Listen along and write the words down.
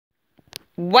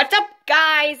What's up,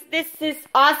 guys? This is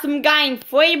Awesome Guy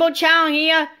Inflatable Channel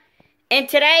here, and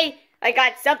today I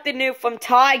got something new from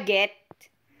Target.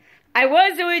 I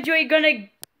was originally gonna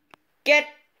get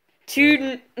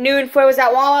two new inflatables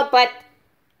at Walmart, but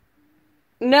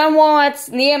no Walmarts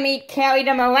near me carry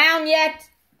them around yet.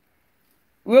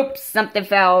 Whoops, something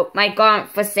fell. My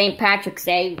garment for St. Patrick's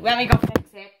Day. Let me go fix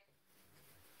it.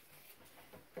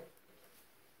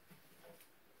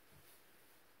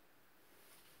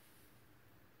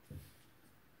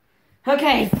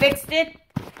 Okay, fixed it.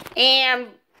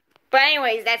 But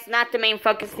anyways, that's not the main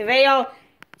focus of the video.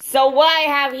 So what I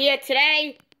have here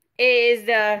today is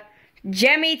the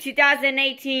Gemmy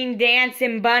 2018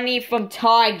 Dancing Bunny from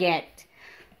Target.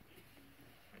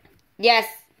 Yes,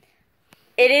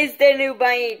 it is the new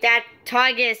bunny that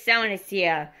Target is selling this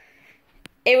year.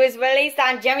 It was released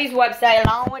on Gemmy's website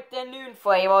along with the new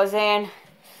inflatables and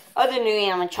other new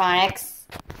animatronics.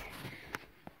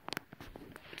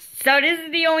 So this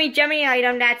is the only Gemmy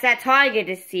item that's at Target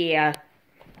this year.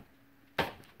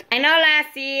 I know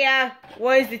last year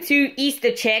was the two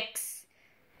Easter chicks.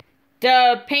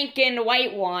 The pink and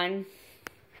white one.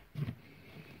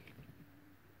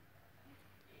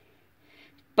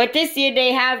 But this year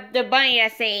they have the bunny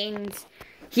that sings,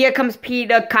 "Here Comes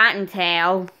Peter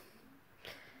Cottontail."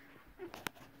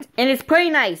 And it's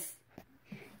pretty nice.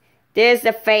 There's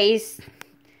the face.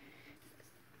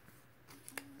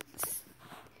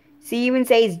 See, even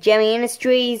says Gemmy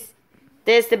Industries.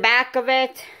 There's the back of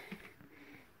it.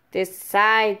 This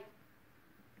side.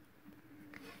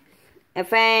 And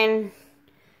then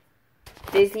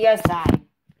there's the other side.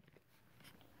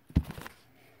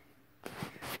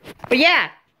 But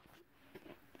yeah.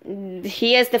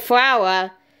 Here's the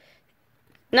flower.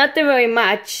 Nothing very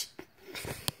much.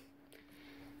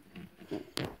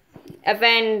 And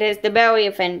then there's the belly.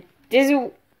 And then this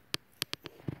is,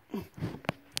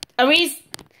 at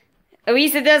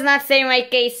least it does not say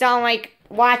like a song like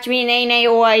 "Watch Me Nay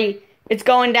or "It's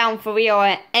Going Down for Real"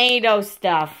 or any of those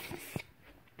stuff.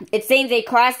 It sings a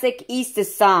classic Easter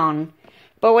song.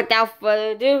 But without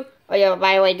further ado, oh yeah,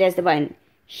 by the way, there's the button.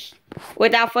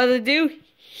 Without further ado,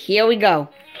 here we go.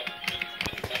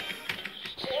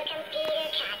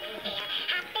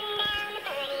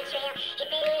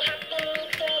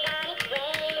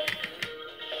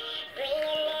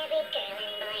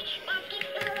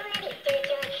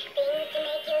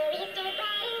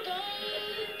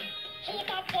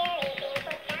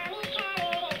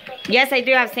 Yes, I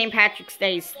do have St. Patrick's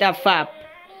Day stuff up.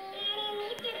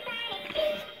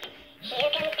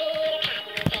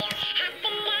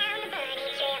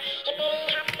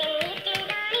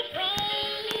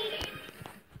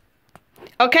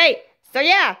 Okay, so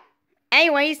yeah.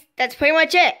 Anyways, that's pretty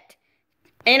much it.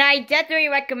 And I definitely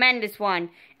recommend this one.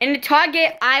 And the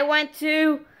Target I went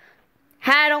to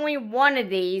had only one of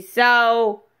these,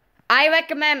 so I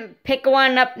recommend picking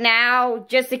one up now,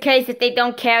 just in case if they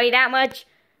don't carry that much.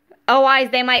 Otherwise,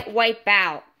 they might wipe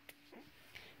out.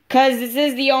 Because this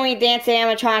is the only dancing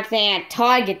animatronic thing at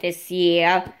Target this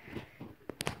year.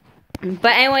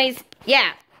 But anyways,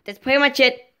 yeah. That's pretty much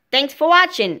it. Thanks for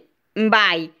watching.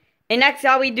 Bye. And next,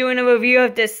 I'll be doing a review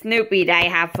of the Snoopy that I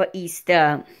have for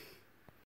Easter.